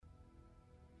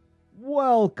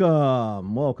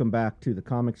Welcome back to the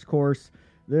comics course.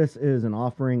 This is an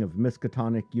offering of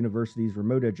Miskatonic University's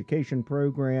remote education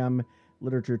program,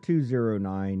 Literature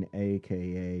 209,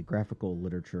 aka Graphical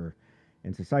Literature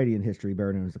and Society and History,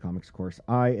 better known as the comics course.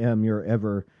 I am your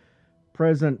ever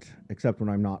present, except when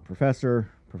I'm not, Professor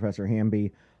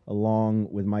Hamby,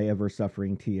 along with my ever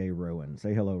suffering TA Rowan.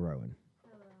 Say hello, Rowan.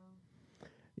 Hello.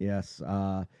 Yes,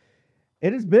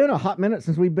 it has been a hot minute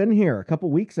since we've been here, a couple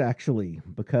weeks actually,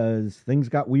 because things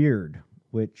got weird,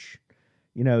 which,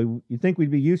 you'd think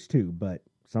we'd be used to, but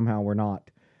somehow we're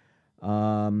not.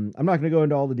 I'm not going to go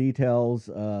into all the details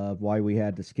of why we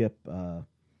had to skip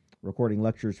recording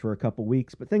lectures for a couple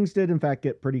weeks, but things did in fact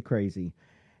get pretty crazy.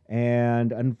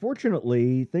 And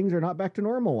unfortunately, things are not back to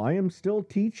normal. I am still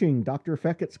teaching Dr.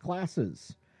 Feckett's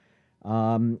classes.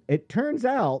 It turns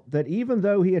out that even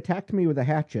though he attacked me with a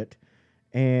hatchet,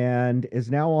 and is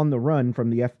now on the run from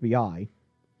the FBI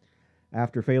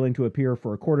after failing to appear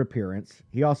for a court appearance.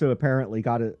 He also apparently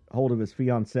got a hold of his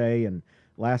fiancée, and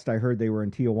last I heard they were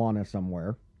in Tijuana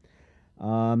somewhere.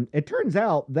 It turns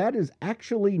out that is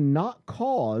actually not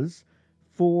cause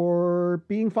for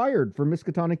being fired from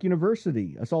Miskatonic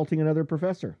University, assaulting another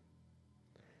professor.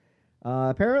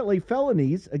 Apparently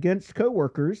felonies against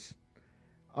coworkers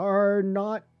are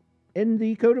not in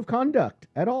the code of conduct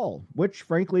at all, which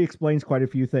frankly explains quite a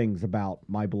few things about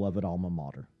my beloved alma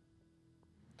mater.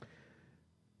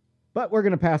 But we're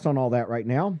going to pass on all that right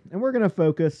now, and we're going to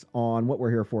focus on what we're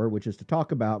here for, which is to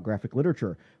talk about graphic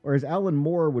literature, or as Alan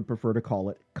Moore would prefer to call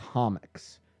it,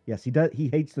 comics. Yes, he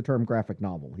hates the term graphic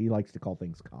novel. He likes to call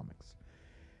things comics.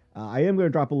 I am going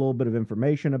to drop a little bit of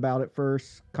information about it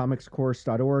first.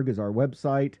 Comicscourse.org is our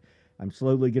website. I'm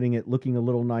slowly getting it looking a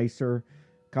little nicer.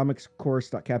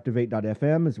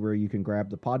 Comicscourse.captivate.fm is where you can grab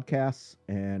the podcasts,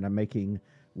 and I'm making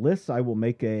lists. I will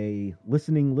make a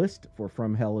listening list for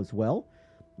From Hell as well.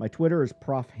 My Twitter is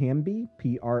Prof Hamby,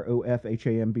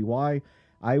 Profhamby.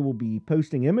 I will be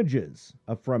posting images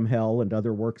of From Hell and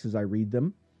other works as I read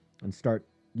them and start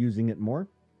using it more.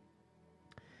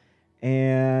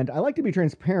 And I like to be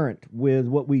transparent with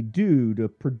what we do to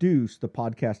produce the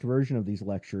podcast version of these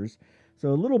lectures. So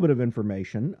a little bit of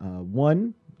information.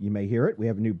 One, you may hear it. We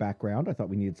have a new background. I thought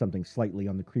we needed something slightly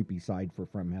on the creepy side for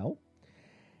From Hell.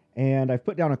 And I've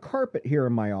put down a carpet here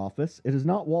in my office. It is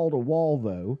not wall to wall,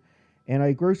 though. And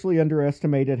I grossly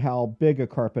underestimated how big a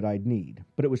carpet I'd need.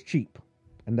 But it was cheap.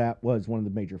 And that was one of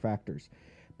the major factors.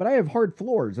 But I have hard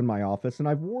floors in my office, and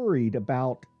I've worried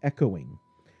about echoing.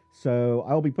 So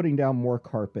I'll be putting down more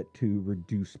carpet to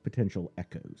reduce potential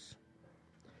echoes.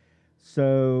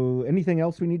 So anything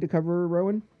else we need to cover,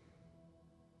 Rowan?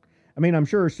 I mean, I'm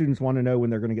sure students want to know when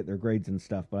they're going to get their grades and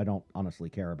stuff, but I don't honestly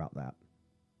care about that.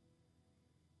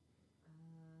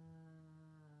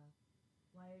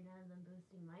 Why are none of them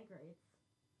boosting my grades?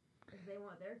 Because they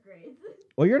want their grades.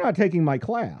 Well, you're not taking my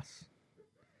class.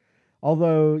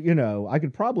 Although, I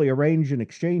could probably arrange an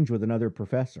exchange with another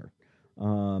professor.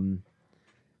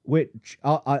 Which,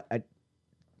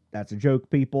 that's a joke,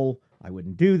 people. I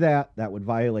wouldn't do that. That would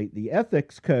violate the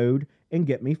ethics code and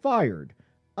get me fired.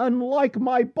 Unlike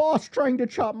my boss trying to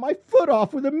chop my foot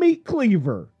off with a meat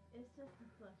cleaver. It's just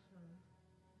a flesh wound.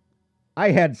 I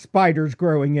had spiders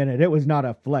growing in it. It was not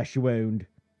a flesh wound.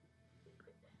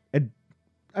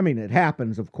 It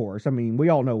happens, of course. I mean, we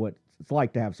all know what it's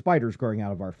like to have spiders growing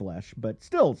out of our flesh, but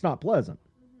still, it's not pleasant.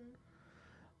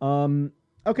 Mm-hmm.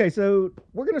 Okay, so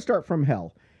we're going to start From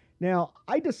Hell. Now,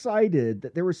 I decided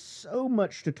that there was so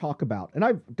much to talk about, and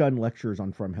I've done lectures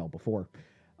on From Hell before,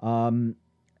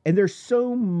 and there's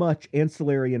so much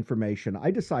ancillary information.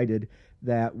 I decided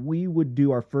that we would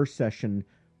do our first session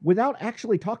without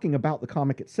actually talking about the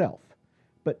comic itself.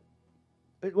 But,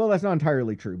 well, that's not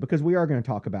entirely true, because we are going to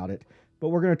talk about it, but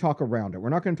we're going to talk around it. We're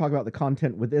not going to talk about the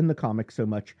content within the comic so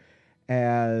much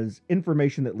as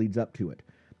information that leads up to it.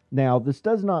 Now, this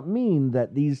does not mean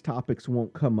that these topics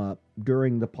won't come up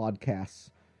during the podcasts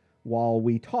while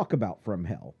we talk about From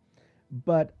Hell.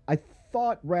 But I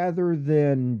thought rather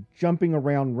than jumping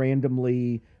around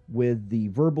randomly with the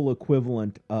verbal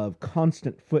equivalent of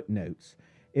constant footnotes,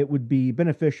 it would be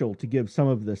beneficial to give some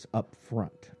of this up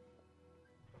front.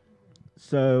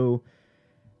 So,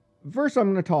 first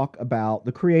I'm going to talk about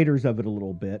the creators of it a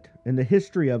little bit and the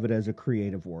history of it as a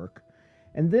creative work.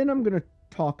 And then I'm going to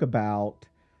talk about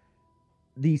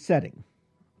the setting,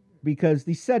 because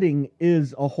the setting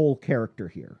is a whole character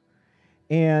here.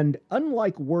 And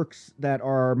unlike works that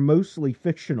are mostly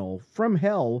fictional, From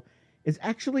Hell is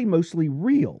actually mostly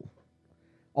real,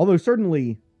 although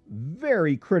certainly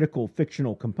very critical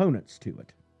fictional components to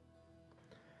it.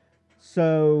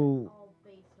 So, all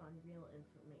based on real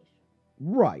information.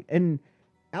 Right. And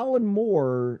Alan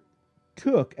Moore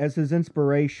took as his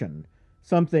inspiration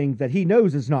something that he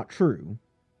knows is not true,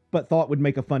 but thought would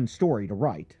make a fun story to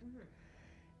write,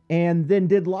 and then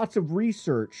did lots of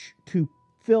research to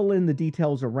fill in the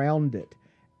details around it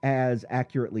as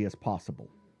accurately as possible.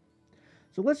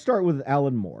 So let's start with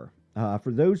Alan Moore.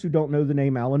 For those who don't know the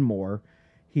name Alan Moore,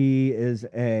 he is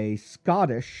a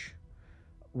Scottish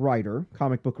writer,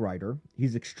 comic book writer.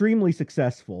 He's extremely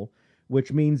successful,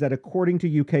 which means that according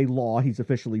to UK law, he's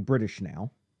officially British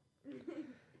now.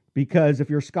 Because if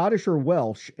you're Scottish or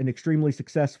Welsh and extremely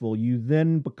successful, you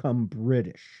then become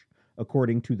British,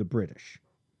 according to the British.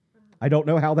 I don't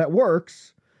know how that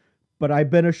works, but I've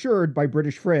been assured by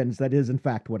British friends that is in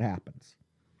fact what happens.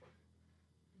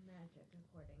 Magic,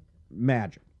 according to...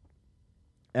 Magic.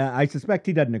 I suspect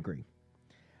he doesn't agree.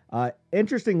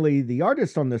 Interestingly, the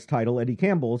artist on this title, Eddie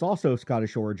Campbell, is also of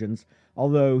Scottish origins,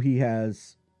 although he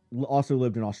has also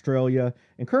lived in Australia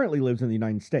and currently lives in the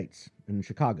United States, in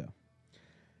Chicago.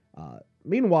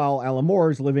 Meanwhile, Alan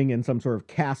Moore is living in some sort of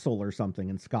castle or something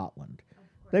in Scotland.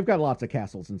 They've got lots of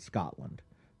castles in Scotland.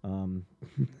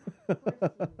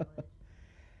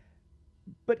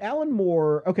 But Alan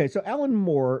Moore, so Alan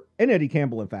Moore and Eddie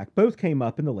Campbell, in fact, both came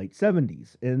up in the late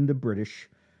 70s in the British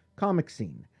comic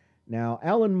scene. Now,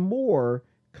 Alan Moore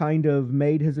kind of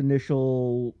made his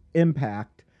initial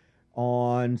impact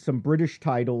on some British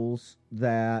titles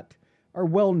that are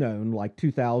well known, like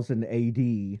 2000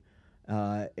 AD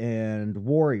and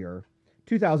Warrior.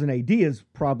 2000 AD is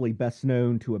probably best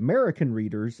known to American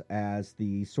readers as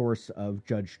the source of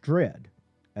Judge Dredd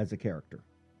as a character.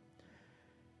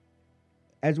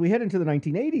 As we head into the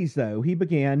 1980s, though, he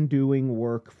began doing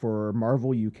work for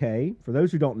Marvel UK. For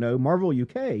those who don't know, Marvel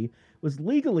UK was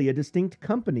legally a distinct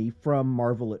company from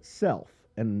Marvel itself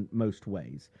in most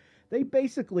ways. They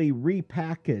basically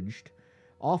repackaged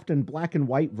often black and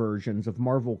white versions of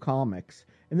Marvel comics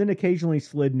and then occasionally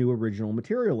slid new original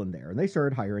material in there. And they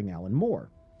started hiring Alan Moore.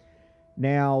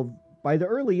 Now, by the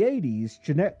early 80s,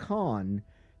 Jeanette Kahn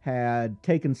had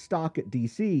taken stock at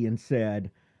DC and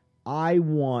said, I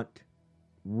want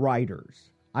writers.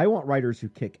 I want writers who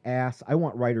kick ass. I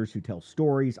want writers who tell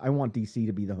stories. I want DC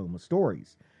to be the home of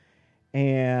stories.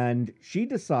 And she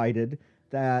decided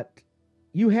that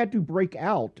you had to break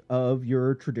out of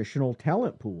your traditional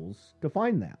talent pools to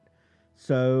find that.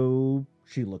 So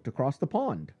she looked across the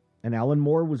pond, and Alan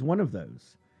Moore was one of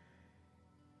those.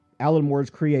 Alan Moore's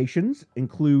creations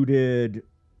included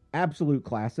absolute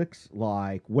classics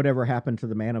like Whatever Happened to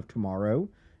the Man of Tomorrow,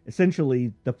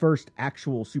 essentially the first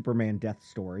actual Superman death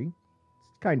story.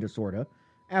 Kind of, sort of.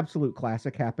 Absolute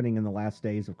classic happening in the last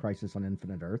days of Crisis on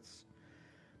Infinite Earths.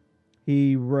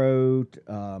 He wrote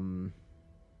The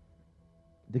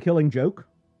Killing Joke,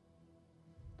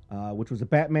 which was a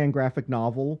Batman graphic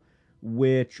novel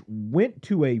which went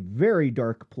to a very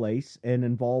dark place and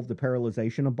involved the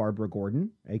paralyzation of Barbara Gordon,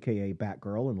 a.k.a.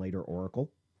 Batgirl and later Oracle,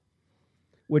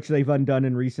 which they've undone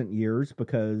in recent years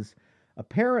because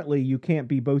apparently you can't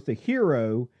be both a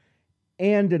hero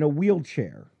and in a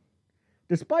wheelchair,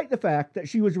 despite the fact that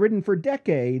she was written for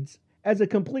decades as a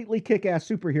completely kick-ass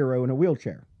superhero in a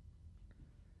wheelchair,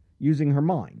 using her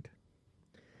mind.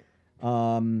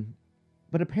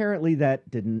 But apparently that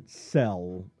didn't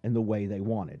sell in the way they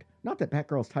wanted. Not that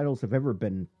Batgirl's titles have ever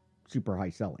been super high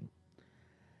selling.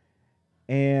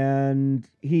 And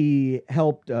he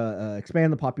helped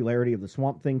expand the popularity of the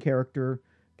Swamp Thing character,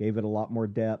 gave it a lot more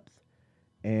depth,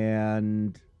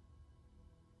 and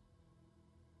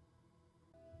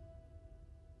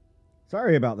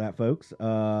sorry about that, folks.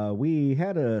 We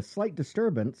had a slight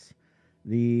disturbance.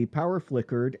 The power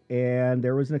flickered, and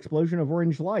there was an explosion of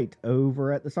orange light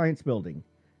over at the science building.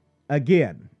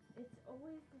 Again. It's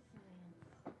always the science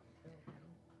building.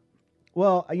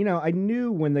 Well, I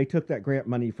knew when they took that grant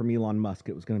money from Elon Musk,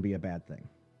 it was going to be a bad thing.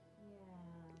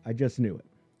 Yeah. I just knew it.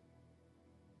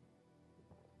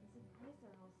 I'm surprised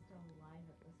they're all still alive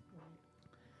at this point.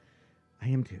 I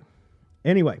am too.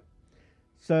 Anyway,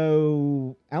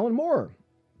 so Alan Moore,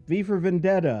 V for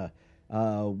Vendetta,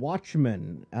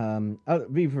 Watchmen.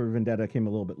 V for Vendetta came a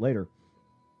little bit later.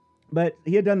 But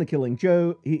he had done The Killing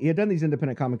Joke. He had done these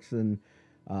independent comics in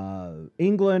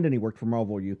England, and he worked for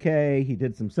Marvel UK. He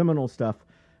did some seminal stuff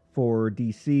for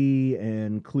DC,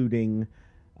 including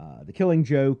The Killing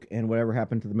Joke and Whatever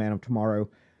Happened to the Man of Tomorrow.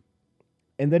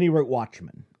 And then he wrote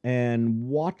Watchmen. And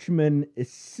Watchmen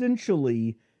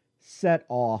essentially set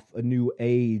off a new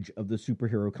age of the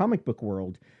superhero comic book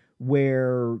world,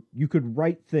 where you could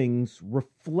write things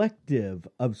reflective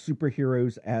of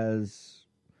superheroes as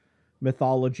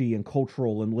mythology and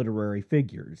cultural and literary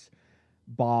figures.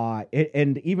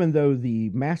 And even though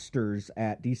the masters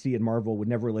at DC and Marvel would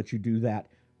never let you do that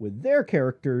with their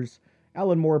characters,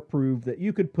 Alan Moore proved that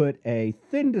you could put a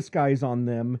thin disguise on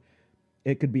them.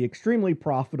 It could be extremely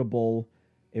profitable.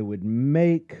 It would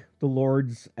make the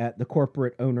lords at the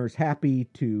corporate owners happy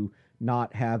to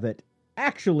not have it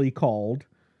actually called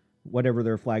whatever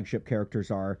their flagship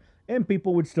characters are, and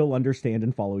people would still understand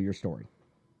and follow your story.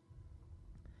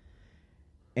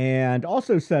 And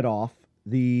also set off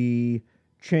the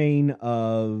chain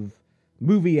of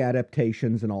movie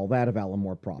adaptations and all that of Alan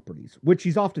Moore properties, which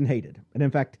he's often hated. And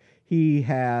in fact, he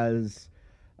has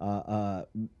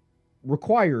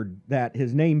required that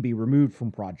his name be removed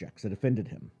from projects that offended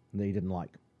him, that he didn't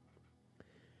like.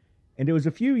 And it was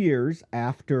a few years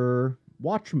after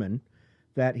Watchmen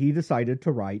that he decided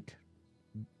to write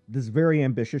this very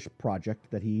ambitious project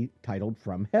that he titled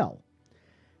From Hell.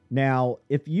 Now,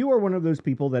 if you are one of those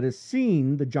people that has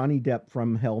seen the Johnny Depp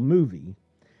From Hell movie,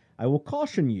 I will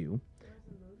caution you. There's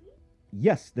a movie?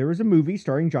 Yes, there is a movie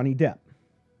starring Johnny Depp.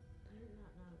 I did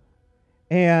not know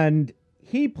that. And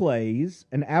he plays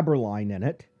an Aberline in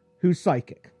it who's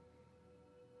psychic.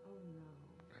 Oh no.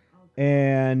 Okay.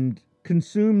 And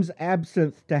consumes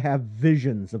absinthe to have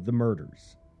visions of the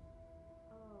murders.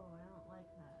 Oh, I don't like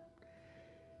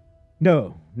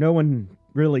that. No one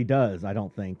really does, I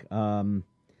don't think.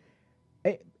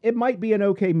 It might be an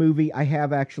okay movie. I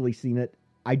have actually seen it.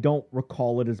 I don't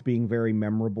recall it as being very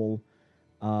memorable.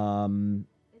 It sounds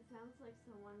like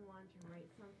someone wanted to write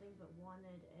something but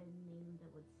wanted a name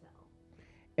that would sell.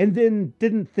 And then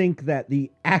didn't think that the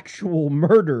actual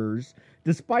murders,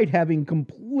 despite having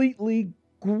completely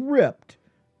gripped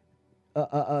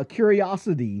a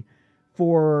curiosity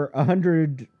for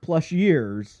 100+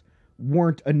 years,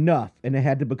 weren't enough, and it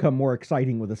had to become more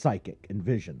exciting with a psychic and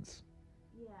visions.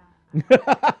 Yeah. Movie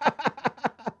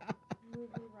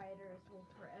writers will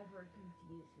forever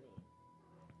confuse me.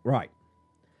 Right.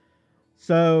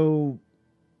 So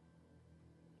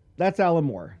that's Alan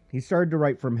Moore. He started to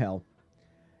write From Hell,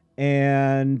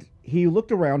 and he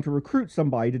looked around to recruit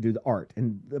somebody to do the art.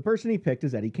 And the person he picked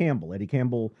is Eddie Campbell. Eddie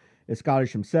Campbell is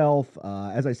Scottish himself.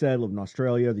 As I said, lived in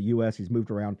Australia, the U.S. He's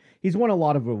moved around. He's won a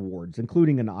lot of awards,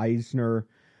 including an Eisner.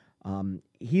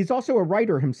 He's also a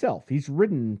writer himself. He's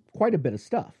written quite a bit of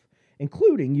stuff,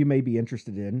 including, you may be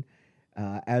interested in,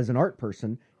 as an art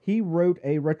person, he wrote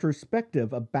a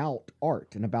retrospective about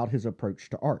art and about his approach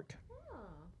to art. Huh.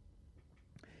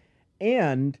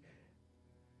 And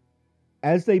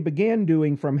as they began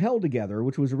doing From Hell together,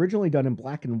 which was originally done in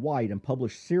black and white and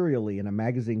published serially in a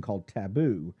magazine called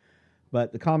Taboo,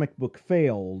 but the comic book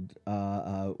failed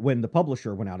when the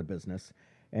publisher went out of business,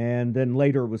 and then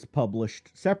later was published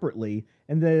separately,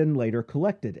 and then later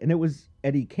collected. And it was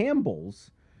Eddie Campbell's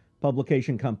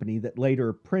publication company that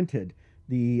later printed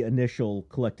the initial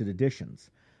collected editions.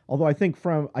 Although I think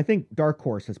Dark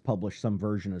Horse has published some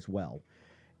version as well.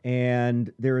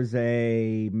 And there is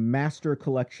a master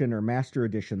collection or master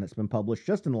edition that's been published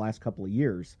just in the last couple of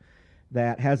years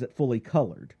that has it fully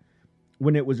colored.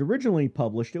 When it was originally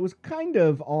published, it was kind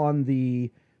of on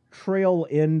the trail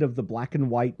end of the black and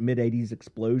white mid-'80s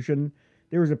explosion.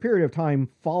 There was a period of time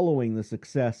following the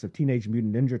success of Teenage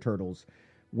Mutant Ninja Turtles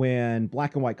when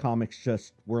black and white comics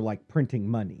just were like printing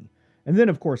money. And then,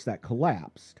 of course, that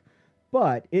collapsed.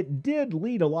 But it did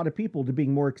lead a lot of people to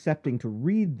being more accepting to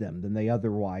read them than they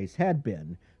otherwise had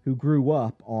been, who grew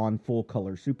up on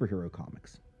full-color superhero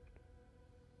comics.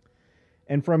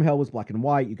 And From Hell was black and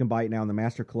white. You can buy it now in the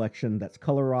Master Collection that's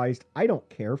colorized. I don't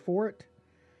care for it.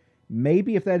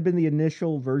 Maybe if that had been the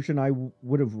initial version I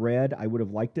would have read, I would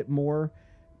have liked it more.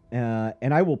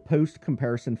 And I will post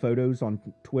comparison photos on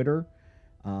Twitter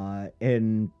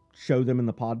and show them in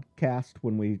the podcast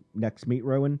when we next meet,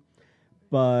 Rowan.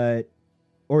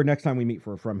 Or next time we meet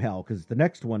for From Hell, because the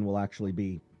next one will actually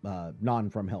be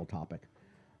non-From Hell topic,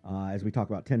 as we talk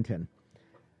about Tintin.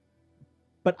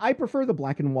 But I prefer the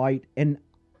black and white, and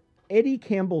Eddie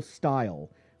Campbell's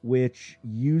style, which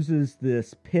uses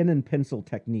this pen and pencil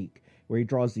technique, where he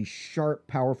draws these sharp,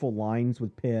 powerful lines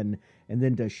with pen, and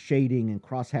then does shading and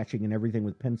cross-hatching and everything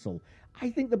with pencil.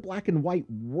 I think the black and white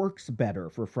works better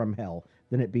for From Hell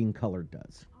than it being colored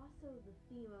does. Also, the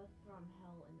theme of From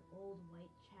Hell and Old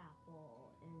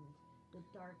Whitechapel and the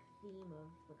dark theme of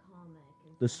the comic.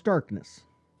 And The starkness.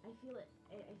 I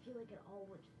feel like it all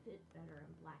would fit better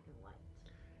in black and white.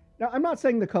 Now, I'm not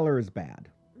saying the color is bad,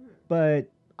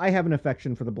 but I have an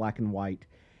affection for the black and white.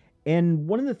 And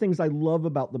one of the things I love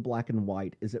about the black and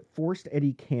white is it forced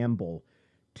Eddie Campbell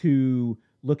to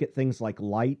look at things like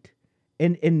light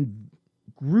and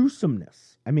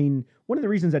gruesomeness. I mean, one of the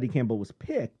reasons Eddie Campbell was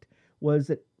picked was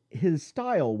that his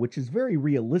style, which is very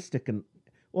realistic and,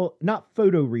 well, not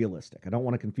photorealistic. I don't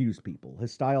want to confuse people.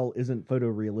 His style isn't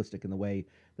photorealistic in the way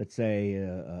that, say,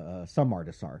 some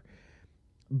artists are.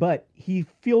 But he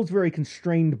feels very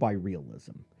constrained by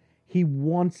realism. He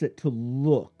wants it to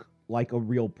look like a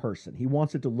real person. He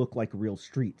wants it to look like real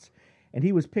streets. And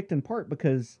he was picked in part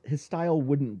because his style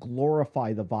wouldn't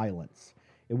glorify the violence.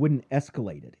 It wouldn't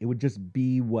escalate it. It would just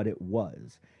be what it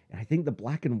was. And I think the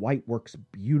black and white works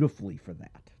beautifully for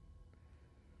that.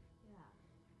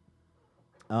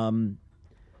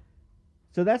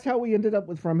 So that's how we ended up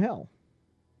with From Hell.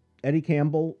 Eddie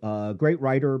Campbell, great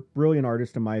writer, brilliant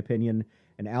artist in my opinion,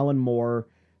 and Alan Moore,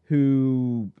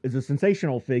 who is a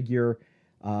sensational figure.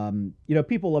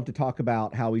 People love to talk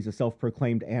about how he's a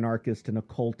self-proclaimed anarchist and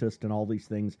occultist and all these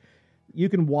things. You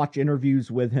can watch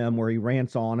interviews with him where he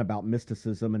rants on about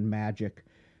mysticism and magic,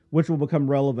 which will become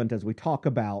relevant as we talk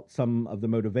about some of the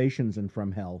motivations in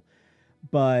From Hell.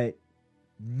 But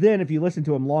then if you listen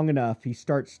to him long enough, he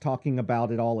starts talking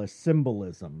about it all as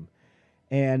symbolism.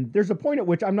 And there's a point at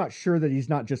which I'm not sure that he's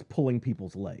not just pulling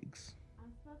people's legs. I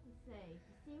was about to say,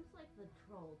 he seems like the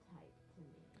troll type to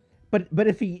me. But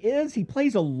if he is, he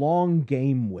plays a long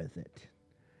game with it.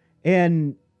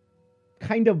 And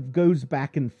kind of goes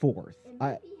back and forth. It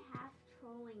may be half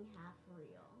trolling, half real.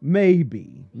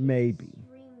 Maybe. The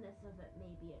extremeness of it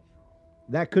may be a troll.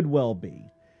 That could well be.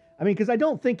 I mean, because I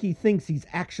don't think he thinks he's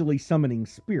actually summoning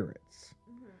spirits.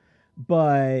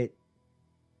 Mm-hmm.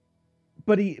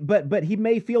 But he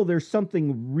may feel there's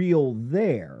something real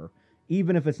there,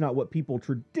 even if it's not what people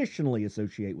traditionally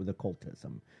associate with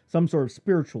occultism. Some sort of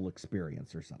spiritual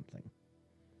experience or something.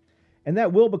 And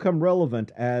that will become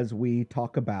relevant as we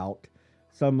talk about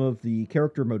some of the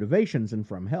character motivations in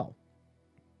From Hell.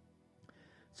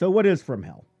 So what is From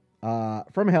Hell?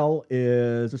 From Hell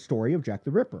is a story of Jack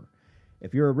the Ripper.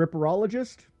 If you're a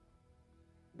Ripperologist,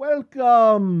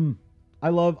 welcome! I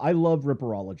love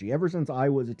Ripperology. Ever since I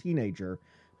was a teenager,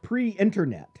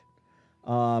 pre-internet,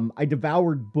 I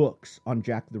devoured books on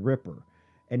Jack the Ripper.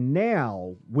 And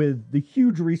now, with the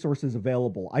huge resources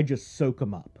available, I just soak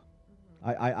them up.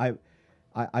 I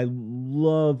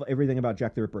love everything about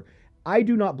Jack the Ripper. I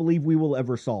do not believe we will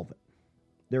ever solve it.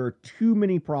 There are too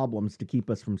many problems to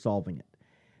keep us from solving it.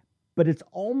 But it's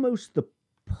almost the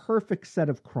perfect set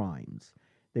of crimes.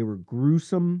 They were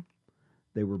gruesome,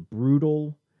 they were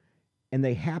brutal, and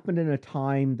they happened in a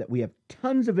time that we have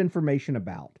tons of information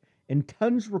about and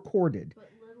tons recorded.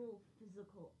 But little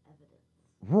physical evidence.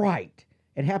 Right.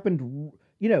 It happened,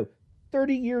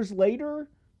 30 years later,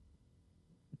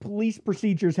 police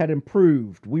procedures had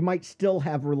improved. We might still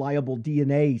have reliable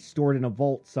DNA stored in a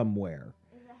vault somewhere.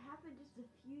 If it happened just a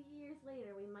few years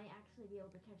later, we might actually be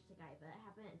able to catch the guy. But it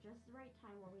happened at just the right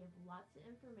time where we have lots of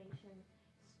information,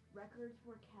 records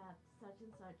were kept, such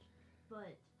and such,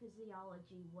 but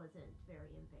physiology wasn't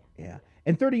very advanced. Yeah.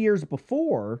 And 30 years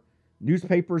before,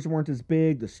 newspapers weren't as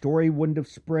big, the story wouldn't have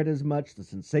spread as much, the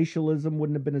sensationalism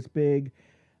wouldn't have been as big,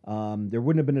 there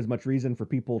wouldn't have been as much reason for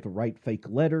people to write fake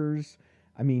letters.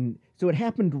 I mean, so it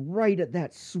happened right at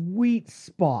that sweet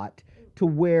spot to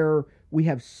where we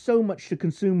have so much to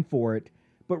consume for it,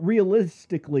 but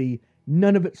realistically,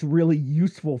 none of it's really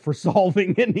useful for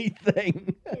solving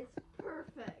anything. It's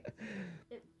perfect.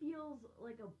 It feels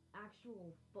like an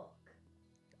actual book.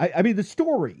 I mean, the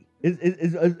story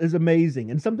is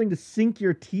amazing and something to sink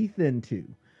your teeth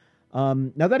into.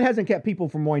 Now, that hasn't kept people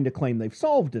from wanting to claim they've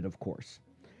solved it, of course.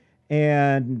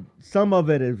 And some of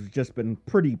it has just been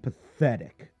pretty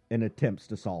pathetic in attempts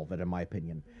to solve it, in my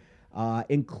opinion.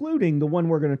 Including the one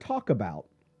we're going to talk about,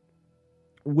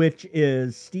 which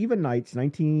is Stephen Knight's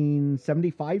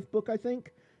 1975 book, I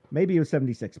think. Maybe it was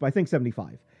 76, but I think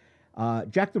 75.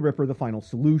 Jack the Ripper, The Final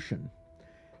Solution.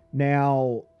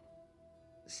 Now,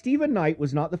 Stephen Knight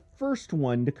was not the first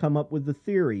one to come up with the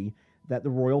theory that the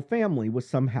royal family was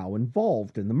somehow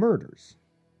involved in the murders.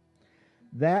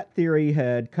 That theory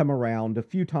had come around a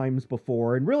few times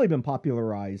before and really been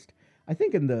popularized, I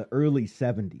think, in the early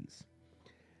 70s.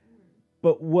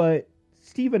 But what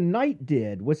Stephen Knight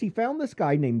did was he found this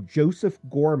guy named Joseph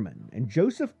Gorman. And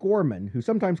Joseph Gorman, who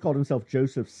sometimes called himself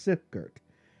Joseph Sickert,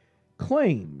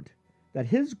 claimed that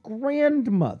his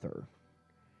grandmother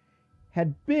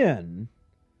had been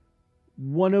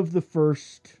one of the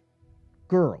first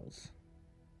girls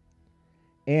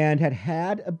and had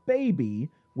had a baby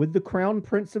with the Crown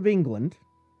Prince of England,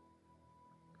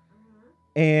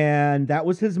 and that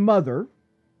was his mother,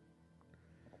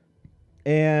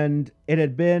 and it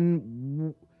had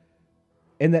been,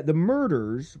 and that the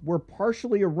murders were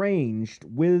partially arranged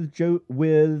with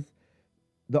the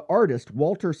artist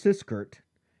Walter Siskert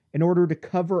in order to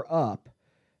cover up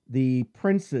the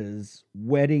prince's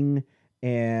wedding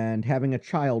and having a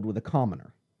child with a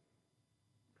commoner,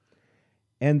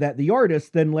 and that the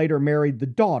artist then later married the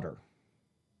daughter,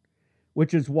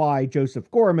 which is why Joseph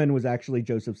Gorman was actually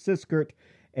Joseph Siskert.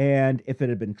 And if it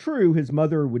had been true, his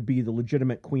mother would be the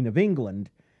legitimate Queen of England,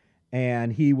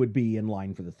 and he would be in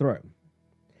line for the throne.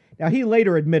 Now, he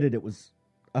later admitted it was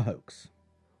a hoax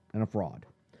and a fraud,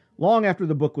 long after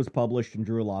the book was published and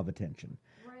drew a lot of attention.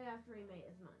 Right after he made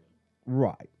his money.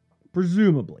 Right.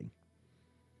 Presumably.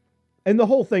 And the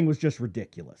whole thing was just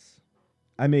ridiculous.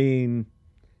 I mean,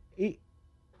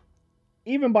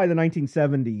 even by the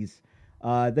 1970s,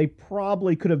 they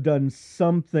probably could have done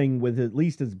something with at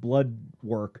least his blood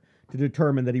work to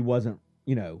determine that he wasn't,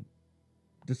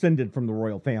 descended from the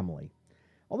royal family.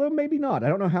 Although maybe not. I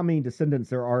don't know how many descendants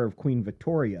there are of Queen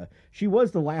Victoria. She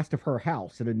was the last of her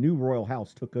house, and a new royal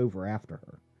house took over after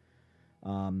her.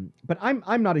 But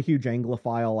I'm not a huge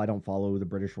Anglophile. I don't follow the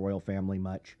British royal family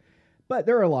much. But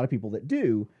there are a lot of people that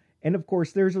do. And of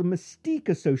course, there's a mystique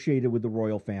associated with the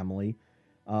royal family.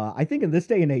 I think in this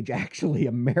day and age, actually,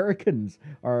 Americans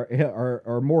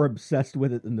are more obsessed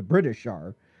with it than the British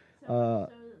are. So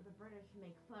the British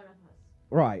make fun of us.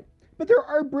 Right. But there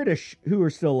are British who are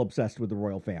still obsessed with the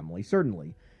royal family,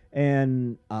 certainly.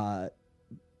 And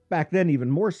back then,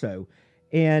 even more so.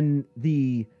 And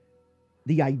the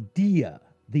idea,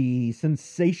 the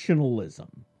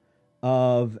sensationalism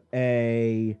of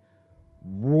a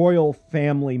royal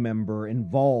family member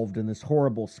involved in this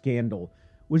horrible scandal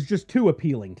was just too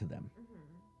appealing to them.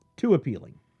 Mm-hmm. Too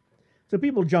appealing. So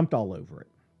people jumped all over it.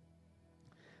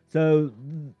 So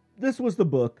this was the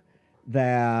book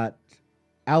that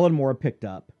Alan Moore picked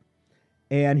up,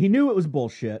 and he knew it was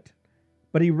bullshit,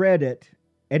 but he read it,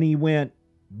 and he went,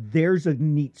 there's a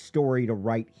neat story to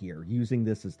write here, using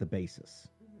this as the basis.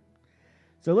 Mm-hmm.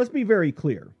 So let's be very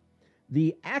clear.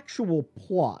 The actual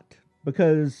plot,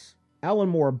 because Alan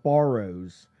Moore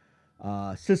borrows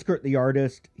Siskert the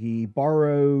artist, he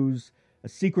borrows a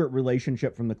secret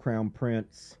relationship from the Crown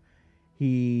Prince,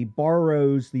 he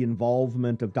borrows the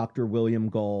involvement of Dr. William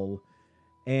Gull,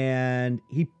 and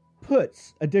he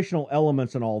puts additional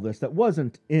elements in all this that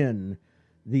wasn't in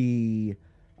the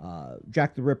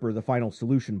Jack the Ripper, The Final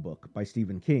Solution book by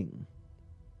Stephen King.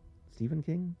 Stephen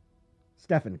King?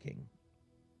 Stephen King.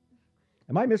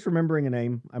 Am I misremembering a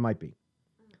name? I might be.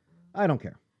 I don't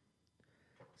care.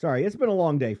 Sorry, it's been a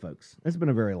long day, folks. It's been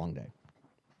a very long day.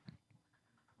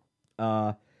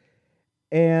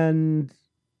 And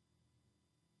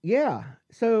yeah,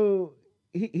 so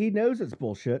he knows it's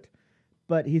bullshit,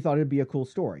 but he thought it'd be a cool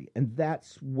story. And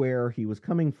that's where he was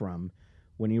coming from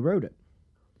when he wrote it.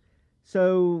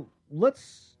 So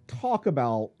let's talk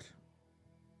about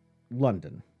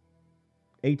London,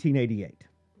 1888.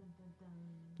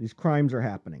 These crimes are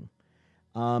happening.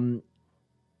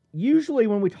 Usually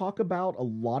when we talk about a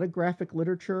lot of graphic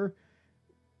literature,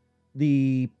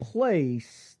 the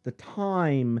place, the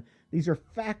time, these are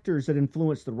factors that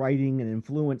influence the writing and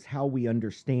influence how we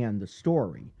understand the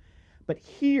story. But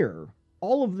here,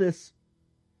 all of this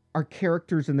are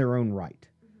characters in their own right.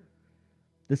 Mm-hmm.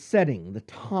 The setting, the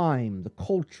time, the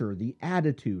culture, the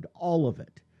attitude, all of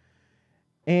it.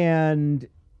 And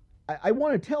I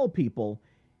want to tell people,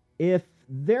 if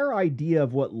their idea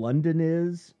of what London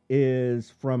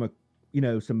is from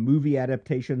some movie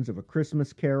adaptations of A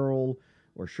Christmas Carol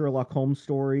or Sherlock Holmes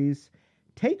stories,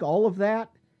 take all of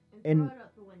that and throw it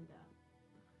out the window.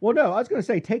 Well, no, I was going to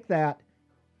say take that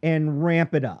and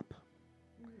ramp it up.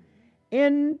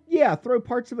 And yeah, throw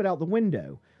parts of it out the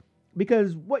window.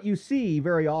 Because what you see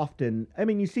very often,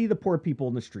 you see the poor people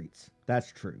in the streets.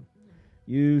 That's true.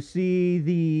 You see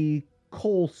the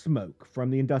coal smoke from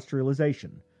the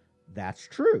industrialization. That's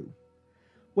true.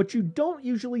 What you don't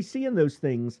usually see in those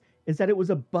things is that it was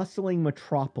a bustling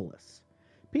metropolis.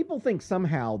 People think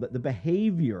somehow that the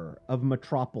behavior of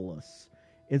metropolis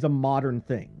is a modern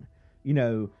thing.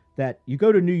 That you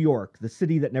go to New York, the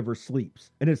city that never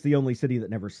sleeps, and it's the only city that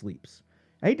never sleeps.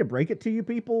 I hate to break it to you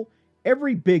people,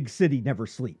 every big city never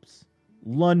sleeps.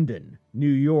 London,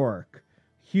 New York,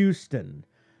 Houston,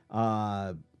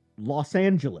 Los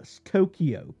Angeles,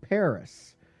 Tokyo,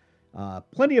 Paris,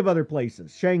 plenty of other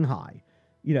places, Shanghai.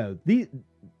 These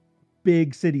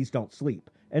big cities don't sleep.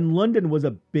 And London was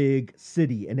a big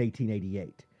city in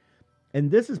 1888. And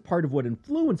this is part of what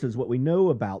influences what we know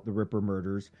about the Ripper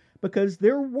murders, because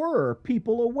there were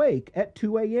people awake at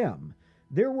 2 a.m.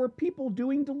 There were people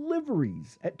doing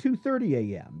deliveries at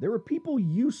 2:30 a.m. There were people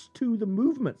used to the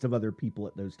movements of other people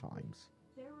at those times.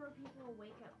 There were people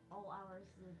awake at all hours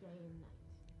of the day and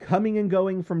night. Coming and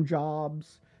going from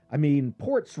jobs.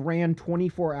 Ports ran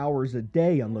 24 hours a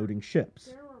day unloading ships.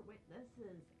 There were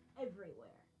witnesses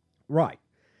everywhere. Right.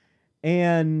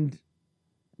 And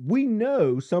we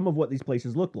know some of what these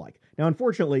places look like. Now,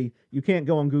 unfortunately, you can't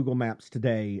go on Google Maps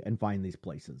today and find these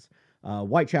places.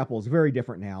 Whitechapel is very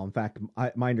different now. In fact,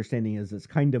 my understanding is it's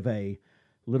kind of a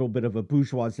little bit of a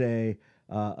bourgeoisie,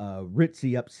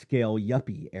 ritzy, upscale,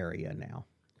 yuppie area now.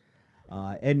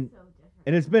 And So different.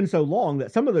 and it's been so long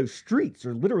that some of those streets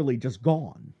are literally just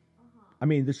gone. Uh-huh. I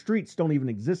mean, the streets don't even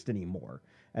exist anymore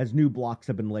as new blocks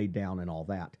have been laid down and all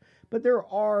that. But there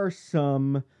are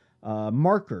some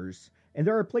markers, and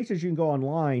there are places you can go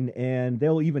online, and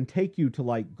they'll even take you to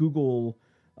like Google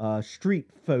street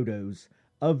photos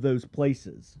of those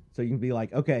places. So you can be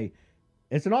like, okay,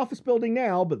 it's an office building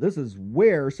now, but this is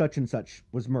where such and such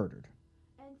was murdered.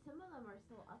 And some of them are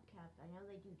still upkept. I know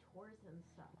they do tours and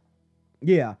stuff.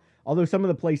 Yeah, although some of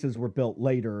the places were built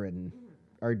later and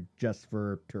Mm-hmm. are just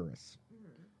for tourists.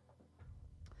 Mm-hmm.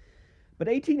 But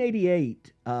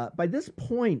 1888, by this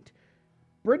point,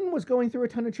 Britain was going through a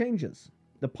ton of changes.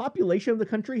 The population of the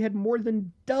country had more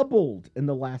than doubled in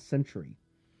the last century.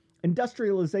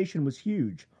 Industrialization was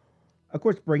huge, of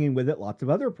course, bringing with it lots of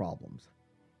other problems,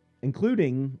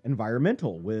 including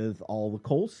environmental with all the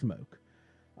coal smoke.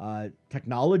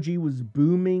 Technology was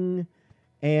booming,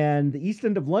 and the East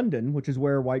End of London, which is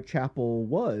where Whitechapel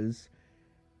was,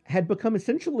 had become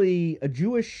essentially a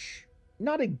Jewish,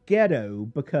 not a ghetto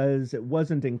because it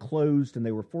wasn't enclosed and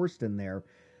they were forced in there,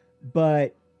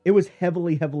 but it was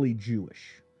heavily, heavily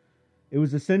Jewish. It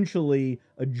was essentially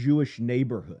a Jewish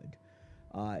neighborhood.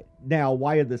 Now,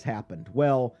 why had this happened?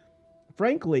 Well,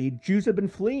 frankly, Jews had been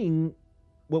fleeing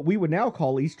what we would now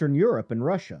call Eastern Europe and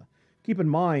Russia. Keep in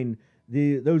mind,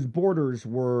 those borders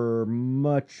were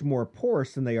much more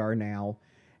porous than they are now,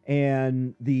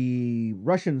 and the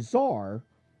Russian Tsar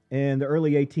in the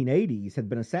early 1880s had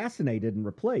been assassinated and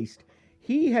replaced.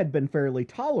 He had been fairly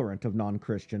tolerant of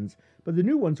non-Christians, but the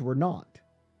new ones were not.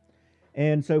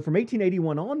 And so from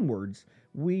 1881 onwards,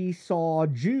 we saw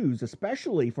Jews,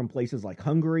 especially from places like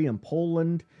Hungary and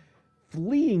Poland,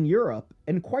 fleeing Europe,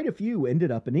 and quite a few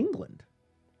ended up in England.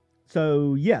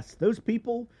 So yes, those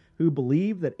people who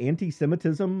believe that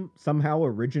anti-Semitism somehow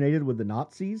originated with the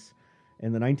Nazis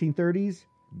in the 1930s,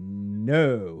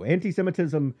 no.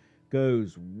 Anti-Semitism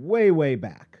goes way, way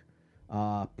back.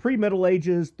 Pre-Middle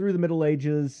Ages, through the Middle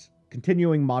Ages,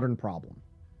 continuing modern problem.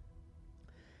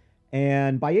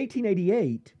 And by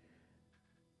 1888,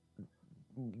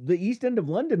 the East End of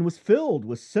London was filled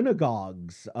with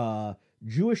synagogues,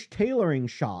 Jewish tailoring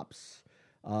shops,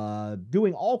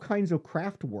 doing all kinds of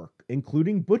craft work,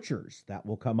 including butchers. That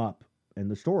will come up in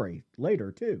the story later,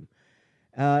 too.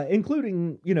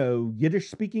 Including,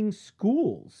 Yiddish-speaking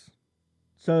schools.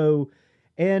 So,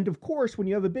 and of course, when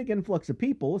you have a big influx of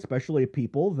people, especially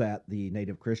people that the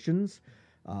native Christians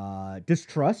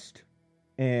distrust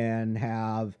and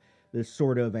have this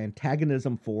sort of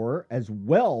antagonism for, as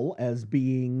well as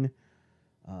being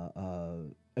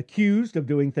accused of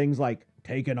doing things like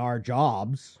taking our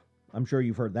jobs. I'm sure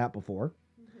you've heard that before.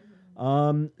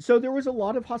 So there was a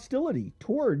lot of hostility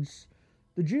towards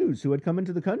the Jews who had come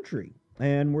into the country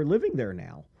and were living there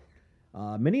now,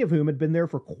 many of whom had been there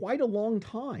for quite a long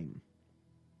time.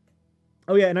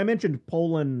 Oh yeah, and I mentioned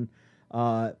Poland.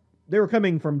 They were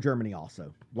coming from Germany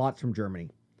also. Lots from Germany.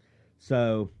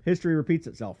 So history repeats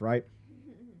itself, right?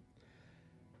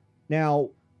 Now,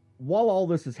 while all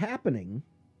this is happening,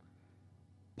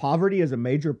 poverty is a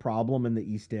major problem in the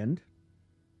East End.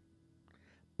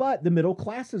 But the middle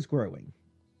class is growing.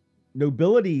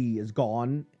 Nobility is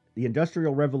gone. The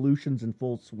Industrial Revolution's in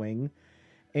full swing.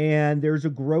 And there's a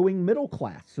growing middle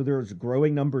class. So there's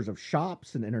growing numbers of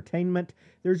shops and entertainment.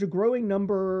 There's a growing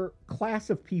class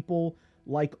of people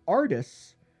like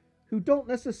artists who don't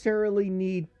necessarily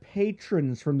need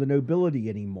patrons from the nobility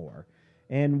anymore.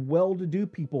 And well-to-do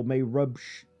people may rub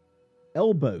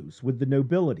elbows with the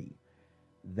nobility.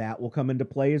 That will come into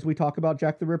play as we talk about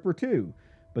Jack the Ripper too,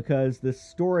 because this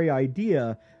story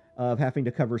idea of having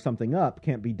to cover something up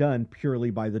can't be done purely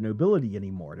by the nobility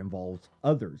anymore. It involves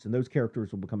others, and those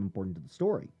characters will become important to the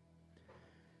story.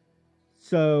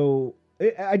 So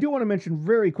I do want to mention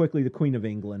very quickly the Queen of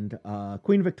England.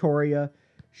 Queen Victoria,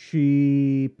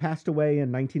 she passed away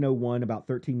in 1901, about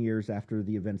 13 years after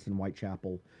the events in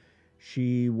Whitechapel.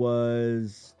 She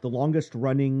was the longest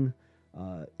running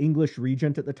English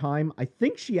regent at the time. I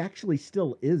think she actually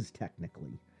still is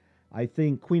technically. I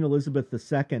think Queen Elizabeth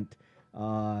II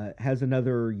has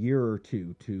another year or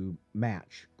two to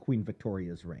match Queen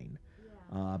Victoria's reign.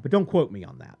 Yeah. But don't quote me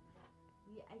on that.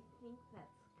 Yeah, I think that's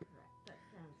correct. That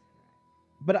sounds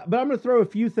correct. But I'm going to throw a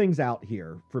few things out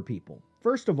here for people.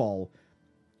 First of all,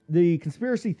 the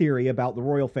conspiracy theory about the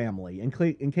royal family,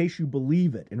 in case you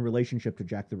believe it in relationship to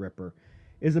Jack the Ripper,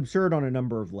 is absurd on a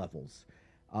number of levels.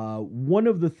 One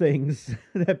of the things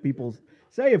that people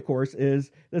say, of course, is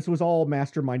this was all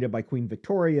masterminded by Queen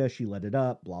Victoria. She let it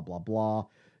up, blah, blah, blah,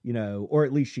 or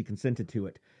at least she consented to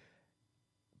it.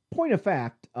 Point of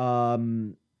fact,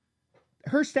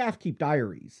 her staff keep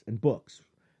diaries and books.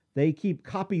 They keep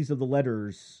copies of the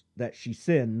letters that she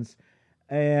sends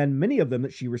and many of them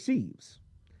that she receives.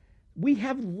 We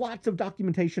have lots of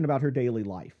documentation about her daily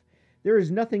life. There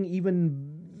is nothing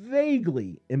even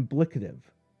vaguely implicative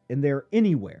in there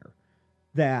anywhere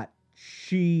that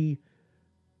she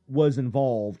was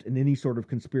involved in any sort of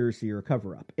conspiracy or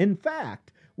cover-up. In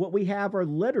fact, what we have are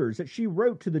letters that she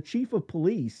wrote to the chief of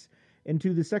police and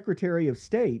to the Secretary of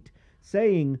State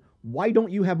saying, why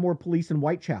don't you have more police in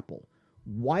Whitechapel?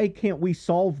 Why can't we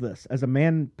solve this as a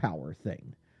manpower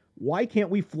thing? Why can't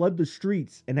we flood the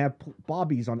streets and have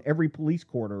bobbies on every police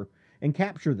quarter and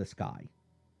capture this guy?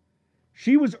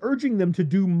 She was urging them to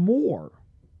do more.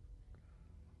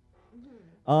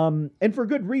 And for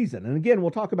good reason. And again, we'll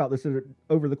talk about this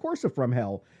over the course of From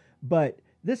Hell, but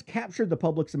this captured the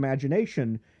public's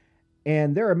imagination,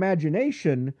 and their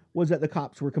imagination was that the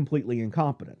cops were completely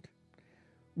incompetent,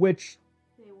 which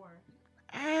They were.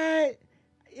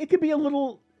 it could be a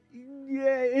little,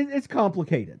 it's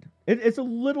complicated. It's a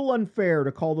little unfair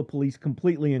to call the police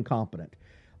completely incompetent.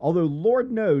 Although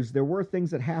Lord knows there were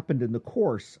things that happened in the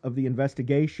course of the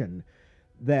investigation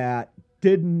that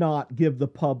did not give the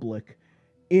public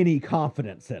any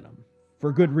confidence in them,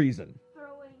 for good reason.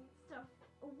 Throwing stuff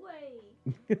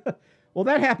away. Well,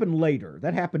 that happened later.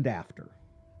 That happened after.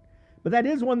 But that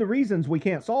is one of the reasons we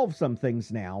can't solve some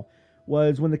things now,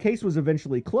 was when the case was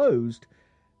eventually closed,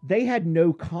 they had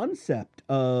no concept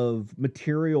of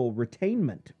material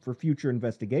retainment for future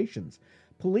investigations.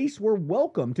 Police were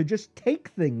welcome to just take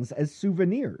things as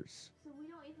souvenirs. So we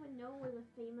don't even know where the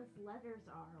famous letters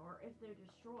are or if they're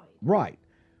destroyed. Right.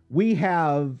 We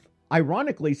have,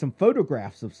 ironically, some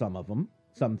photographs of some of them,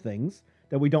 some things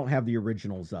that we don't have the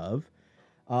originals of.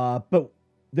 But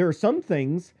there are some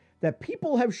things that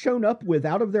people have shown up with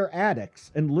out of their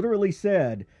attics and literally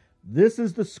said, this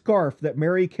is the scarf that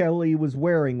Mary Kelly was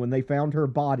wearing when they found her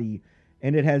body,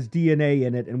 and it has DNA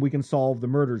in it, and we can solve the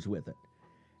murders with it.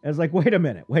 And it's like, wait a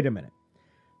minute.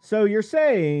 So you're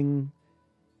saying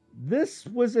this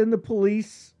was in the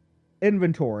police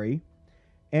inventory,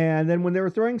 and then when they were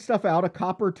throwing stuff out, a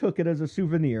copper took it as a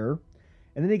souvenir,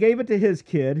 and then he gave it to his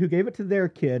kid, who gave it to their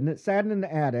kid, and it sat in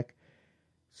the attic.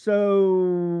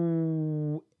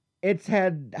 So it's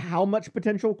had how much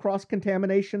potential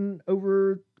cross-contamination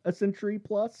over a century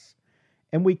plus?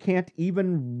 And we can't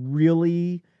even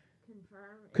really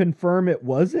confirm it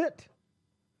was it?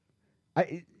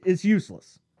 It's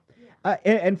useless. Yeah.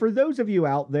 And for those of you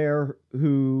out there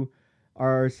who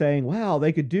are saying, wow,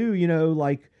 they could do,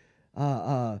 like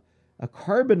a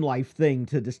carbon life thing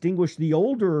to distinguish the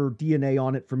older DNA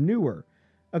on it from newer.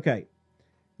 Okay,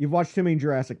 you've watched too many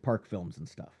Jurassic Park films and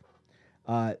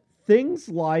stuff. Things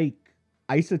like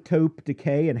isotope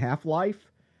decay and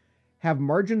half-life have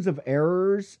margins of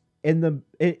errors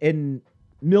in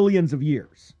millions of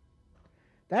years.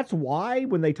 That's why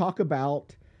when they talk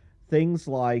about things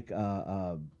like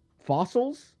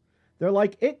fossils, they're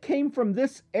like, it came from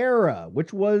this era,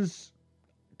 which was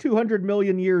 200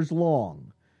 million years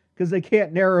long, because they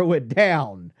can't narrow it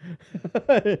down.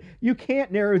 You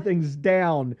can't narrow things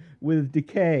down with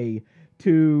decay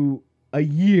to a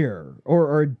year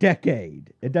or a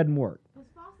decade. It doesn't work. Because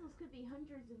fossils could be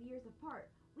hundreds of years apart.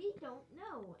 We don't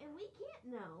know, and we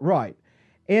can't know. Right.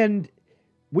 And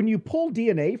when you pull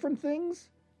DNA from things,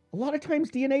 a lot of times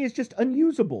DNA is just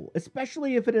unusable,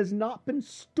 especially if it has not been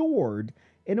stored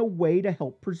in a way to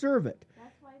help preserve it.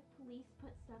 That's why police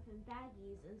put stuff in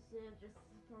baggies instead of just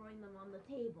throwing them on the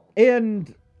table.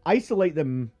 And isolate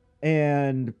them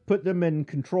and put them in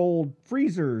controlled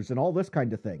freezers and all this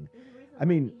kind of thing. I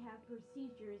mean, we have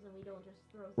procedures and we don't just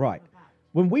throw stuff right. out.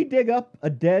 When we dig up a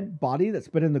dead body that's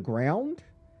been in the ground,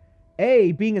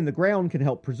 A, being in the ground can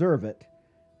help preserve it.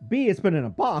 B, it's been in a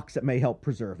box that may help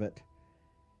preserve it.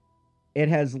 It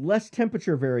has less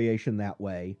temperature variation that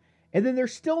way. And then they're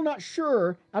still not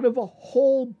sure out of a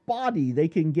whole body they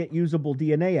can get usable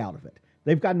DNA out of it.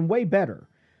 They've gotten way better.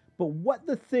 But what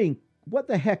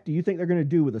the heck do you think they're going to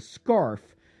do with a scarf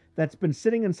that's been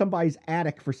sitting in somebody's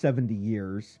attic for 70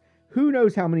 years? Who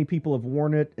knows how many people have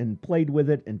worn it and played with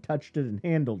it and touched it and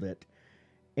handled it.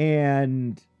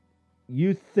 And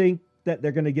you think that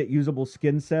they're going to get usable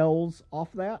skin cells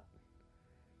off that?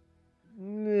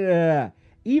 Yeah.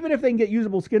 Even if they can get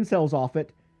usable skin cells off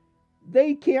it,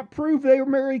 they can't prove they were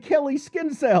Mary Kelly's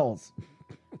skin cells.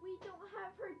 We don't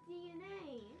have her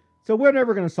DNA. So we're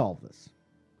never going to solve this.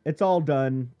 It's all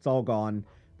done. It's all gone.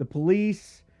 The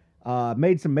police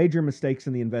made some major mistakes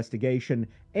in the investigation,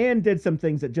 and did some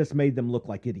things that just made them look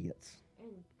like idiots.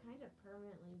 And kind of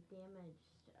permanently damaged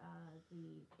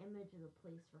the image of the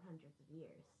police for hundreds of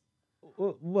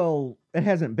years. Well, it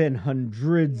hasn't been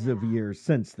hundreds of years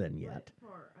since then yet. But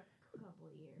for a couple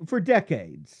of years. For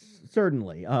decades,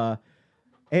 certainly.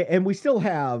 And we still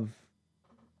have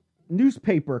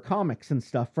newspaper comics and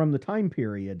stuff from the time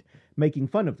period making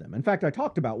fun of them. In fact, I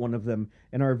talked about one of them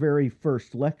in our very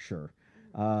first lecture,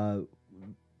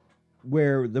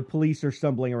 where the police are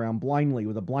stumbling around blindly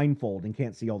with a blindfold and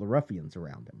can't see all the ruffians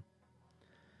around him.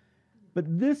 But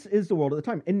this is the world at the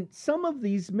time. And some of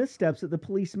these missteps that the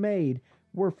police made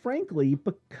were frankly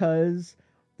because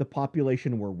the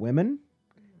population were women,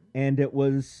 and it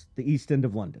was the East End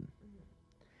of London.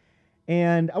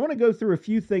 And I want to go through a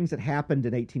few things that happened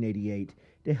in 1888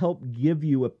 to help give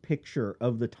you a picture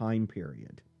of the time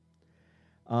period.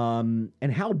 And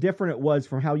how different it was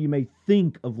from how you may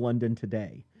think of London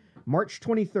today. March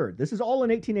 23rd. This is all in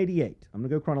 1888. I'm going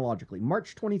to go chronologically.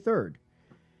 March 23rd.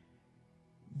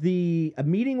 A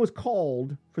meeting was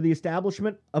called for the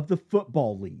establishment of the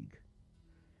Football League.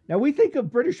 Now, we think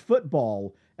of British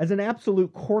football as an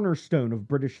absolute cornerstone of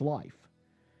British life.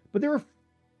 But they were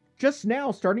just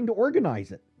now starting to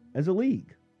organize it as a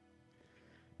league.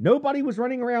 Nobody was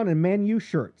running around in Man U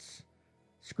shirts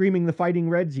screaming the Fighting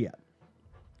Reds yet.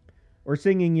 Or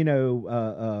singing,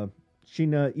 Sheena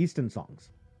Easton songs.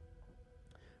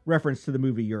 Reference to the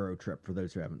movie Euro Trip for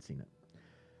those who haven't seen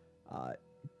it.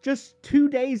 Just 2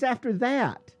 days after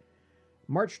that,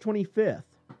 March 25th,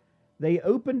 they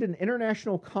opened an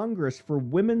international congress for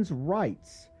women's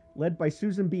rights led by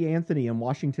Susan B. Anthony in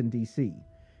Washington, D.C.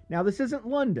 Now, this isn't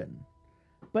London,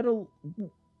 but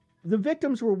the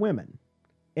victims were women,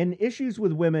 and issues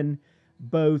with women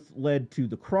both led to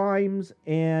the crimes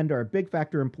and are a big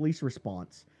factor in police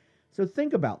response. So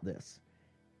think about this.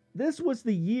 This was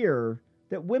the year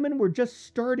that women were just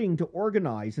starting to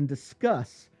organize and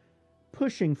discuss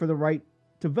pushing for the right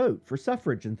to vote, for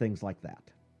suffrage and things like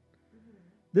that.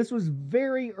 This was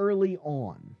very early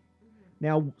on.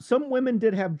 Now, some women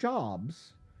did have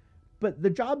jobs, but the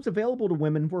jobs available to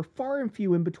women were far and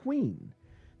few in between.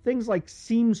 Things like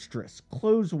seamstress,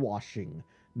 clothes washing,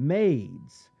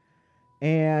 maids,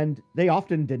 and they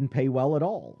often didn't pay well at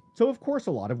all. So, of course,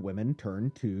 a lot of women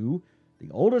turned to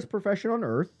the oldest profession on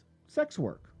earth, sex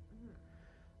work.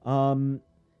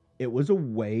 It was a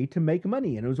way to make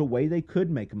money, and it was a way they could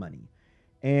make money.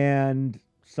 And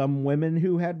some women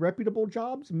who had reputable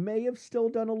jobs may have still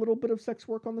done a little bit of sex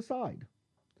work on the side.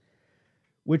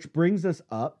 Which brings us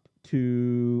up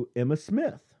to Emma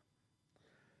Smith.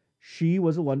 She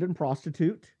was a London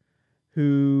prostitute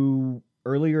who,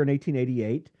 earlier in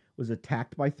 1888, was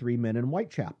attacked by 3 men in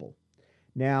Whitechapel.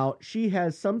 Now, she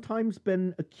has sometimes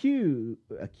been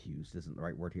accused isn't the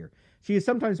right word here. She has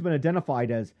sometimes been identified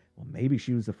as, well, maybe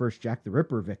she was the first Jack the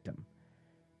Ripper victim.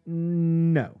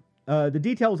 No. The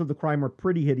details of the crime are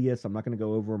pretty hideous. I'm not going to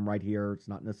go over them right here. It's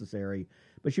not necessary.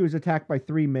 But she was attacked by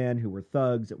 3 men who were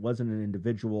thugs. It wasn't an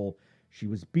individual. She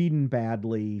was beaten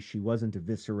badly. She wasn't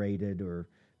eviscerated or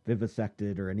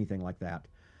vivisected or anything like that.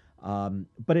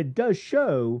 But it does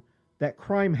show that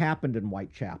crime happened in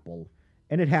Whitechapel,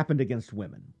 and it happened against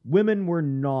women. Women were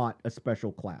not a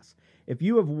special class. If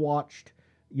you have watched,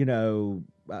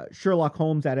 Sherlock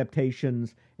Holmes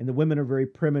adaptations, and the women are very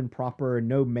prim and proper, and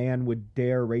no man would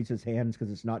dare raise his hands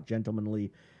because it's not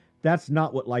gentlemanly, that's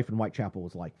not what life in Whitechapel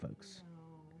was like, folks. No.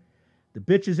 The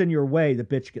bitch is in your way, the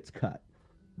bitch gets cut.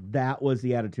 That was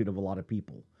the attitude of a lot of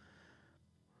people.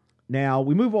 Now,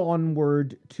 we move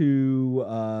onward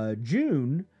to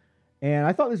June, and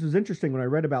I thought this was interesting when I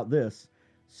read about this.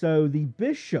 So the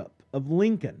Bishop of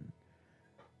Lincoln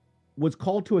was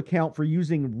called to account for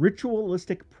using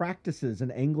ritualistic practices in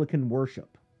Anglican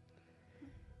worship.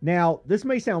 Now, this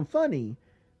may sound funny,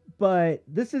 but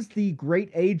this is the great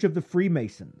age of the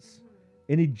Freemasons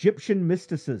and Egyptian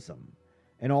mysticism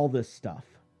and all this stuff.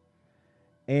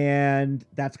 And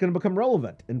that's going to become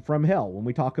relevant in From Hell when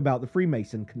we talk about the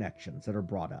Freemason connections that are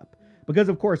brought up. Because,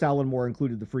 of course, Alan Moore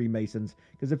included the Freemasons,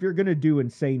 because if you're going to do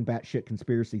insane batshit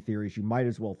conspiracy theories, you might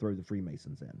as well throw the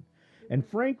Freemasons in. And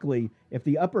frankly, if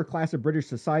the upper class of British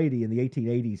society in the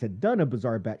 1880s had done a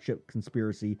bizarre batshit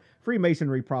conspiracy,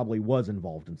 Freemasonry probably was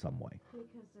involved in some way. Because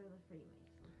they're the Freemasons.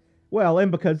 Well,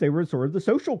 and because they were sort of the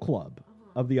social club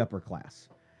of the upper class.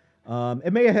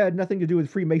 It may have had nothing to do with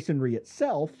Freemasonry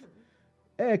itself,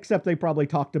 except they probably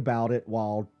talked about it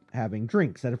while having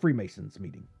drinks at a Freemasons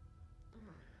meeting.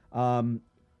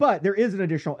 But there is an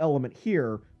additional element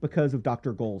here because of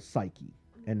Dr. Gole's psyche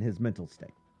and his mental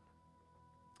state.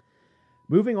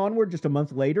 Moving onward just a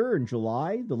month later, in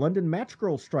July, the London Match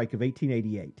Girls strike of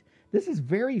 1888. This is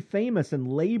very famous in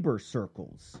labor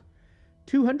circles.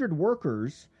 200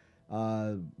 workers,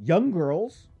 young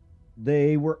girls,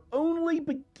 they were only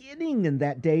beginning in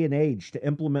that day and age to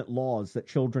implement laws that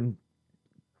children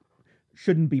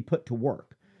shouldn't be put to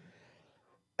work.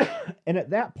 And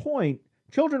at that point,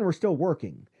 children were still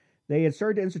working. They had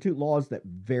started to institute laws that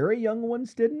very young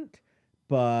ones didn't,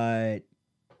 but,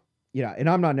 and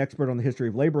I'm not an expert on the history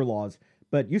of labor laws,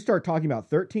 but you start talking about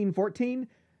 13, 14,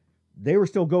 they were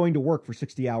still going to work for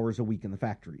 60 hours a week in the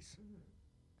factories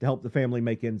to help the family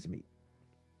make ends meet.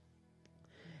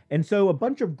 And so a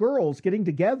bunch of girls getting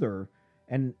together,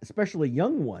 and especially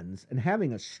young ones, and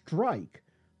having a strike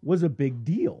was a big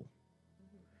deal.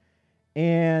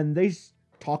 And they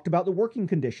talked about the working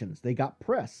conditions. They got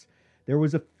press. There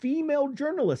was a female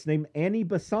journalist named Annie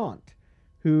Besant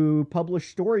who published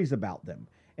stories about them,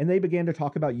 and they began to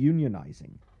talk about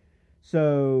unionizing.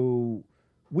 So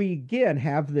we again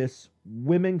have this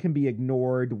women can be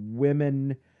ignored,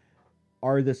 women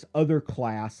are this other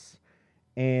class,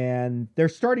 and they're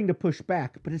starting to push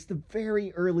back, but it's the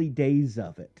very early days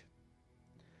of it.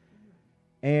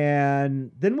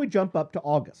 And then we jump up to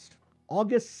August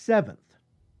 7th.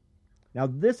 Now,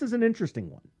 this is an interesting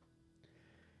one.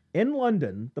 In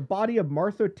London, the body of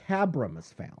Martha Tabram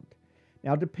is found.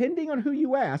 Now, depending on who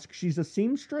you ask, she's a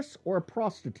seamstress or a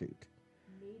prostitute.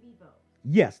 Maybe both.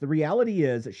 Yes, the reality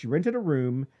is that she rented a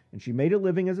room and she made a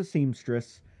living as a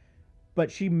seamstress, but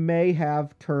she may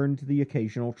have turned the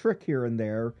occasional trick here and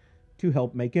there to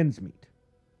help make ends meet.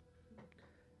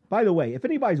 By the way, if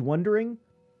anybody's wondering,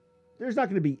 there's not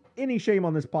going to be any shame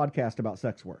on this podcast about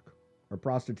sex work or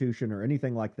prostitution or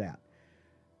anything like that.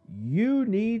 You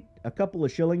need a couple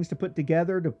of shillings to put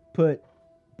together to put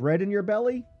bread in your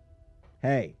belly?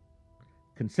 Hey,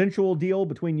 consensual deal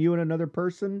between you and another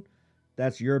person,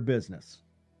 that's your business.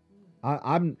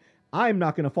 I'm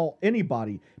not going to fault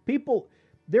anybody.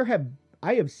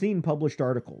 I have seen published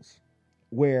articles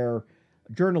where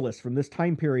journalists from this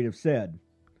time period have said,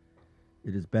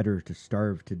 it is better to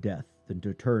starve to death than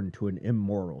to turn to an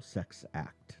immoral sex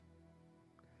act.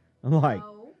 I'm like,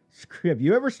 No. have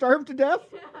you ever starved to death?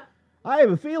 I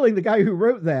have a feeling the guy who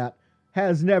wrote that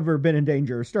has never been in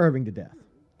danger of starving to death.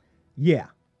 Yeah,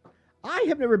 I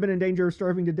have never been in danger of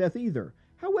starving to death either.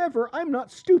 However, I'm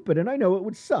not stupid, and I know it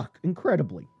would suck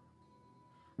incredibly.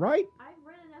 Right? I've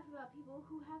read enough about people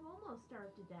who have almost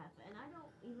starved to death, and I don't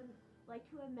even like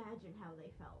to imagine how they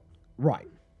felt.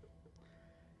 Right.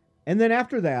 And then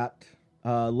after that,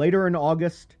 later in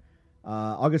August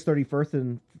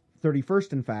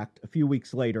 31st, in fact, a few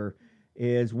weeks later,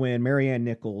 is when Mary Ann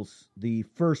Nichols, the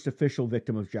first official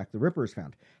victim of Jack the Ripper, is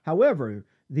found. However,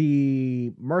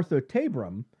 the Martha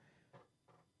Tabram,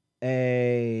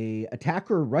 a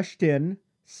attacker rushed in,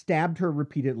 stabbed her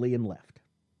repeatedly, and left.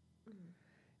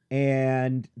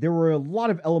 And there were a lot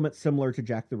of elements similar to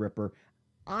Jack the Ripper.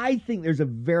 I think there's a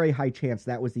very high chance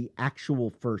that was the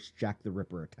actual first Jack the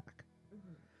Ripper attack.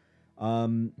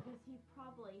 Because he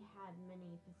probably had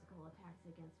many physical attacks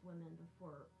against women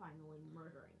before finally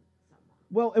murdering someone.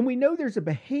 Well, and we know there's a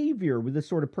behavior with this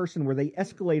sort of person where they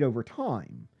escalate over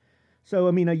time. So,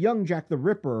 I mean, a young Jack the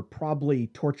Ripper probably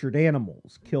tortured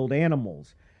animals, killed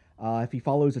animals. If he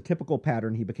follows a typical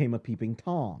pattern, he became a peeping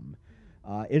Tom.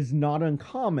 It's not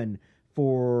uncommon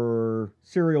for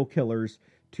serial killers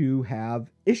to have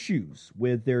issues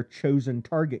with their chosen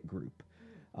target group.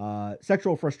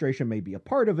 Sexual frustration may be a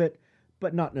part of it,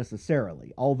 but not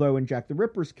necessarily. Although in Jack the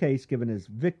Ripper's case, given his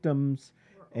victims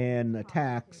and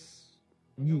attacks,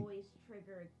 always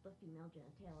triggered the female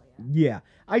genitalia. Yeah,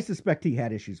 I suspect he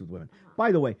had issues with women.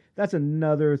 By the way, that's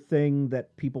another thing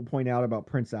that people point out about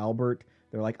Prince Albert.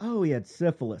 They're like, oh, he had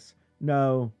syphilis.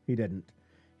 No, he didn't.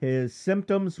 His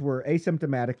symptoms were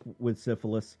asymptomatic with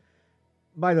syphilis.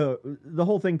 By the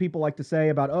whole thing people like to say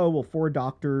about, 4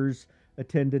 doctors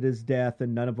attended his death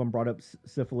and none of them brought up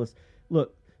syphilis.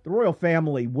 Look, the royal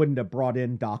family wouldn't have brought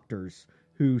in doctors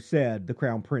who said the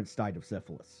crown prince died of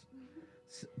syphilis.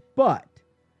 But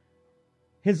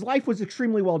his life was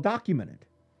extremely well documented,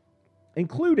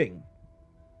 including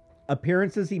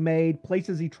appearances he made,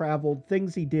 places he traveled,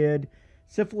 things he did.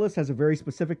 Syphilis has a very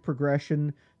specific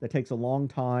progression that takes a long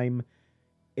time.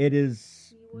 It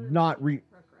is not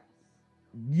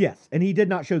Yes, and he did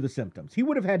not show the symptoms. He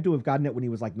would have had to have gotten it when he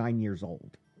was like 9 years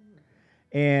old.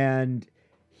 Mm-hmm. And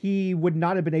he would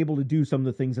not have been able to do some of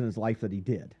the things in his life that he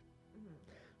did. Mm-hmm.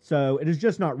 So it is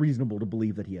just not reasonable to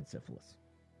believe that he had syphilis.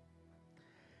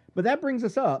 But that brings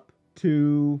us up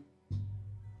to,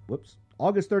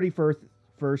 August 31st,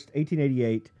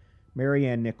 1888, Mary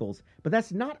Ann Nichols. But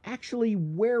that's not actually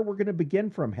where we're going to begin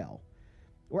from, Hell.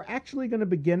 we're actually going to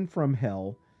begin From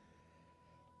Hell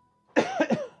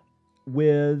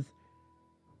with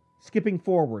skipping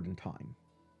forward in time.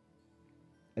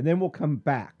 And then we'll come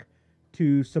back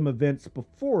to some events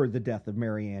before the death of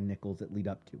Mary Ann Nichols that lead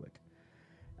up to it.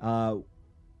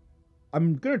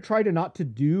 I'm going to try to not to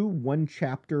do one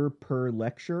chapter per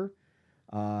lecture,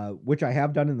 which I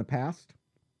have done in the past,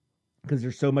 because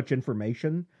there's so much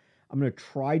information. I'm going to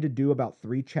try to do about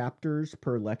 3 chapters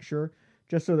per lecture,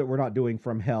 just so that we're not doing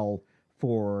From Hell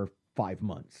for 5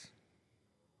 months.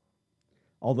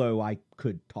 Although I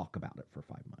could talk about it for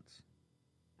 5 months.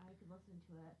 I could listen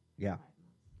to it. Yeah. 5 months.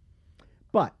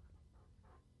 But,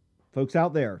 folks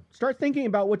out there, start thinking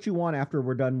about what you want after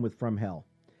we're done with From Hell.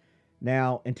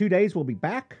 Now, in 2 days, we'll be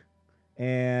back,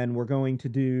 and we're going to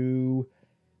do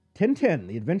Tintin,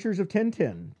 The Adventures of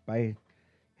Tintin by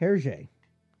Hergé,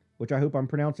 which I hope I'm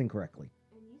pronouncing correctly.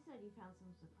 And you said you found some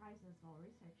surprises while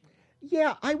researching.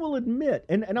 Yeah, I will admit,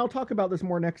 and I'll talk about this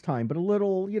more next time, but a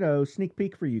little, sneak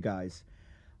peek for you guys.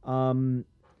 Tintin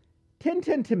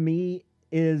to me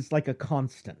is like a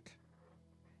constant.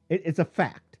 It's a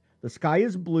fact. The sky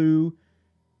is blue.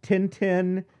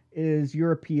 Tintin is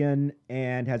European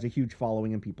and has a huge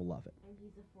following and people love it. And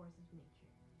he's a force of nature.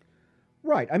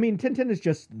 Right. I mean, Tintin is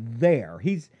just there.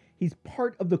 He's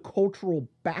part of the cultural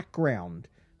background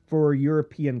for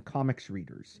European comics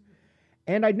readers.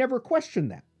 And I'd never questioned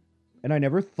that. And I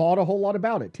never thought a whole lot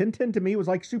about it. Tintin to me was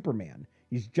like Superman.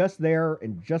 He's just there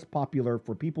and just popular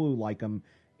for people who like him,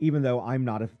 even though I'm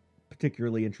not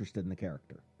particularly interested in the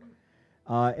character.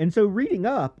 And so reading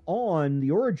up on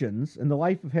the origins and the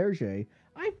life of Hergé,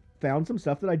 I found some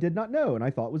stuff that I did not know and I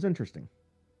thought was interesting.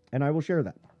 And I will share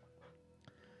that.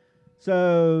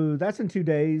 So that's in 2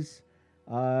 days.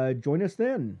 Join us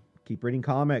then. Keep reading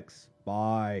comics.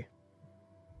 Bye.